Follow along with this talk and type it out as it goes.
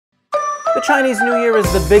The Chinese New Year is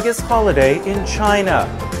the biggest holiday in China.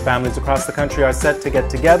 Families across the country are set to get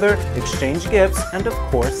together, exchange gifts, and of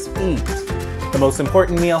course, eat. The most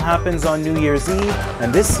important meal happens on New Year's Eve,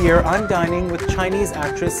 and this year I'm dining with Chinese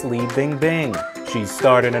actress Li Bingbing. She's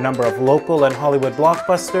starred in a number of local and Hollywood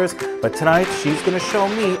blockbusters, but tonight she's going to show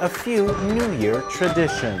me a few New Year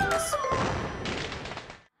traditions.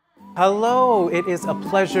 Hello, it is a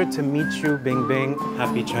pleasure to meet you, Bingbing.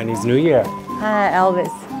 Happy Chinese New Year. Hi, Elvis.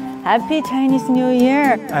 Happy Chinese New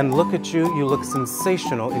Year. And look at you, you look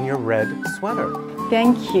sensational in your red sweater.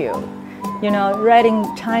 Thank you. You know, red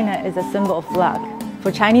in China is a symbol of luck.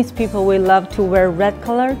 For Chinese people, we love to wear red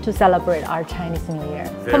color to celebrate our Chinese New Year.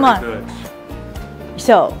 Come on. Good.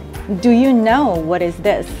 So, do you know what is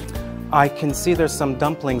this? I can see there's some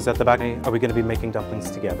dumplings at the back. Are we going to be making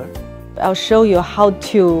dumplings together? I'll show you how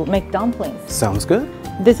to make dumplings. Sounds good.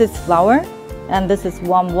 This is flour, and this is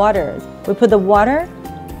warm water. We put the water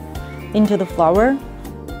into the flour.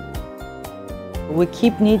 We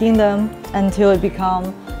keep kneading them until it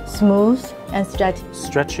becomes smooth and stretchy.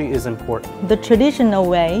 Stretchy is important. The traditional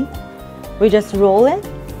way, we just roll it,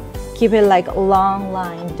 keep it like a long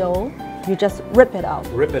line dough. You just rip it out.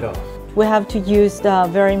 Rip it off. We have to use the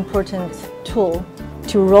very important tool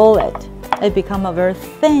to roll it. It becomes a very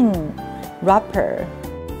thin wrapper.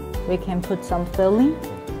 We can put some filling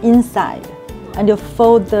inside and you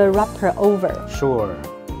fold the wrapper over. Sure.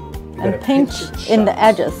 And pinch in the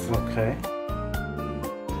edges. Okay.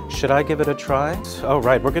 Should I give it a try? Oh,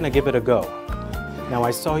 right, we're going to give it a go. Now, I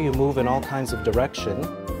saw you move in all kinds of direction.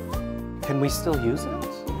 Can we still use it?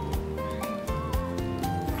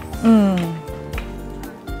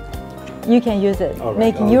 You can use it. Right,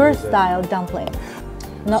 Make your style dumpling.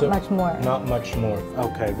 Not much more. Not much more.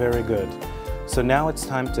 Okay, very good. So now it's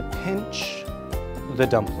time to pinch the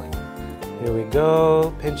dumpling. Here we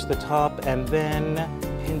go. Pinch the top and then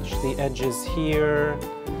pinch the edges here.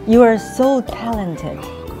 You are so talented.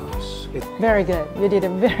 Oh gosh. Very good. You did a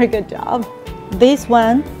very good job. This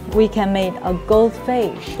one, we can make a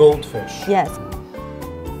goldfish. Goldfish. Yes.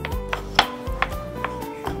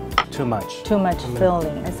 Too much. Too much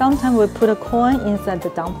filling. And sometimes we put a coin inside the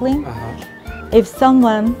dumpling. If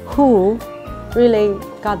someone who really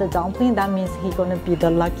got the dumpling, that means he's going to be the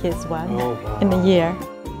luckiest one in the year.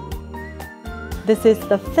 This is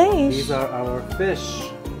the fish. These are our fish.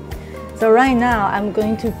 So right now, I'm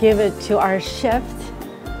going to give it to our chef.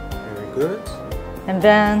 Very good. And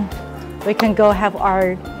then we can go have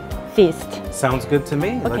our feast. Sounds good to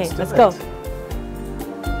me. Okay, let's go.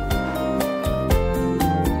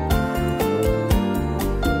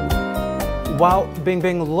 Wow,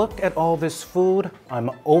 Bingbing, look at all this food.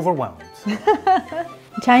 I'm overwhelmed.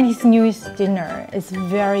 Chinese New Year's dinner is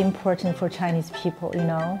very important for Chinese people, you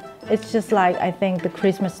know. It's just like, I think, the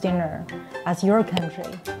Christmas dinner as your country.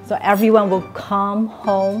 So everyone will come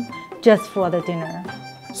home just for the dinner.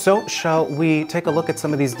 So, shall we take a look at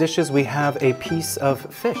some of these dishes? We have a piece of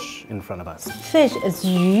fish in front of us. Fish is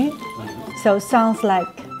鱼, so sounds like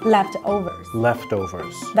leftovers.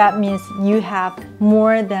 Leftovers. That means you have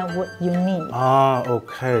more than what you need. Ah,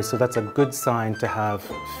 okay, so that's a good sign to have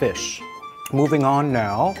fish. Moving on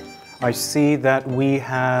now, I see that we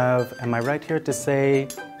have, am I right here to say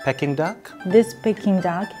Peking duck? This Peking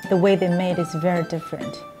duck, the way they made is very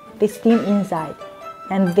different. They steam inside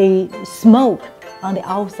and they smoke on the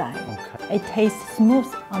outside. Okay. It tastes smooth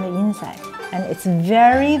on the inside and it's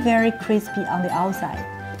very, very crispy on the outside.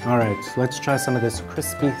 All right, let's try some of this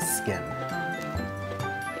crispy skin.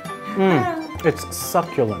 It's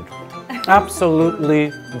succulent.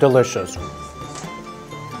 Absolutely delicious.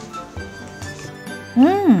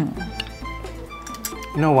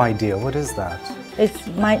 No idea, what is that? It's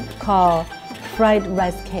might call fried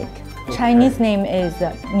rice cake. Okay. Chinese name is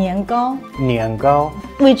年糕. 年糕.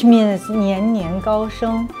 Which means 年年高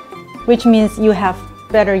升, which means you have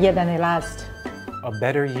better year than the last. A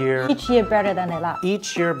better year. Each year better than the last.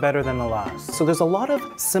 Each year better than the last. So there's a lot of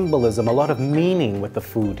symbolism, a lot of meaning with the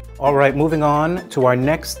food. All right, moving on to our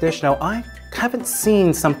next dish. Now, I haven't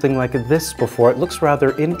seen something like this before. It looks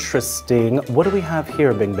rather interesting. What do we have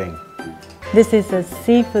here, Bingbing? This is a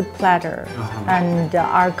seafood platter, and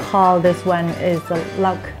our call this one is the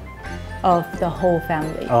luck of the whole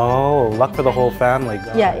family. Oh, luck for the whole family.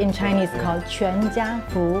 Yeah, in Chinese called 全家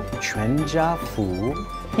福. 全家福.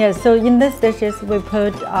 Yeah, so in these dishes we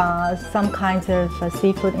put some kinds of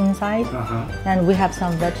seafood inside, and we have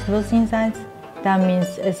some vegetables inside. That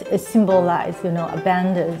means it symbolizes, you know,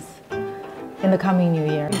 abundance in the coming new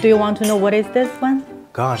year. Do you want to know what is this one?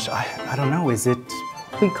 Gosh, I don't know. Is it?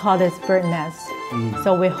 We call this bird nest.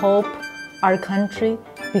 So we hope our country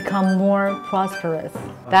become more prosperous.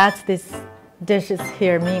 That's this dishes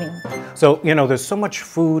here meaning. So, there's so much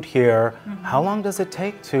food here. How long does it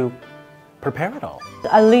take to prepare it all?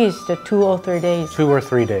 At least 2 or 3 days. 2 or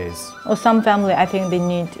 3 days. Or some family, I think they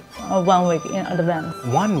need 1 week in advance.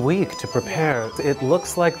 1 week to prepare. It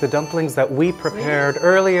looks like the dumplings that we prepared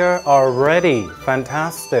earlier are ready.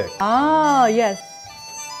 Fantastic. Oh, yes.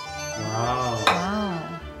 Wow.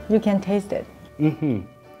 Wow. You can taste it. You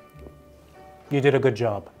did a good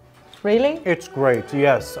job. Really? It's great.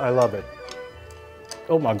 Yes, I love it.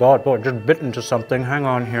 Oh my God, boy, I just bit into something. Hang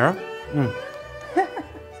on here.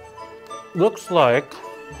 Looks like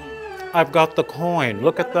I've got the coin.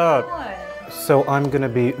 Look at that. So I'm going to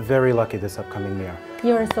be very lucky this upcoming year.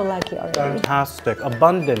 You are so lucky already. Fantastic.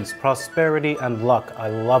 Abundance, prosperity, and luck. I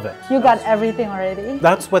love it. You got everything already.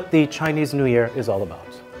 That's what the Chinese New Year is all about.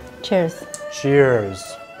 Cheers.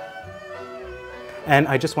 Cheers. And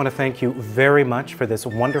I just want to thank you very much for this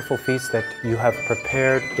wonderful feast that you have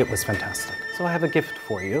prepared. It was fantastic. So I have a gift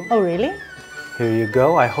for you. Oh, really? Here you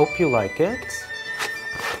go. I hope you like it.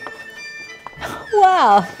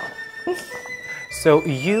 Wow. So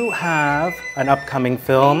you have an upcoming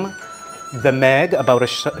film, The Meg, about a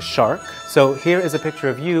shark. So here is a picture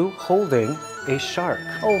of you holding a shark.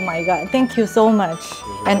 Oh my God, thank you so much.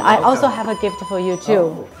 And I also have a gift for you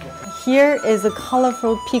too. Here is a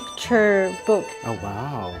colorful picture book. Oh,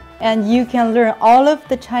 wow. And you can learn all of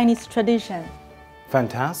the Chinese tradition.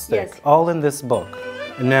 Fantastic. Yes. All in this book.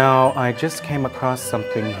 Now, I just came across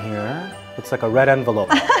something here. It's like a red envelope.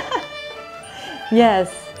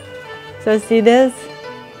 Yes. So see this?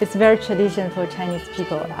 It's very traditional for Chinese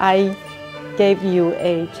people. I gave you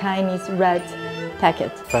a Chinese red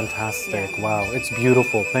packet. Fantastic. Wow, it's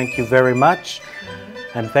beautiful. Thank you very much.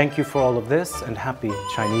 And thank you for all of this, and happy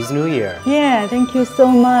Chinese New Year. Yeah, thank you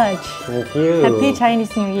so much. Thank you. Happy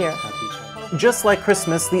Chinese New Year. Just like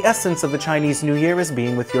Christmas, the essence of the Chinese New Year is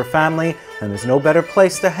being with your family, and there's no better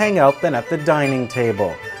place to hang out than at the dining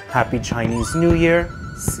table. Happy Chinese New Year.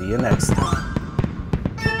 See you next time.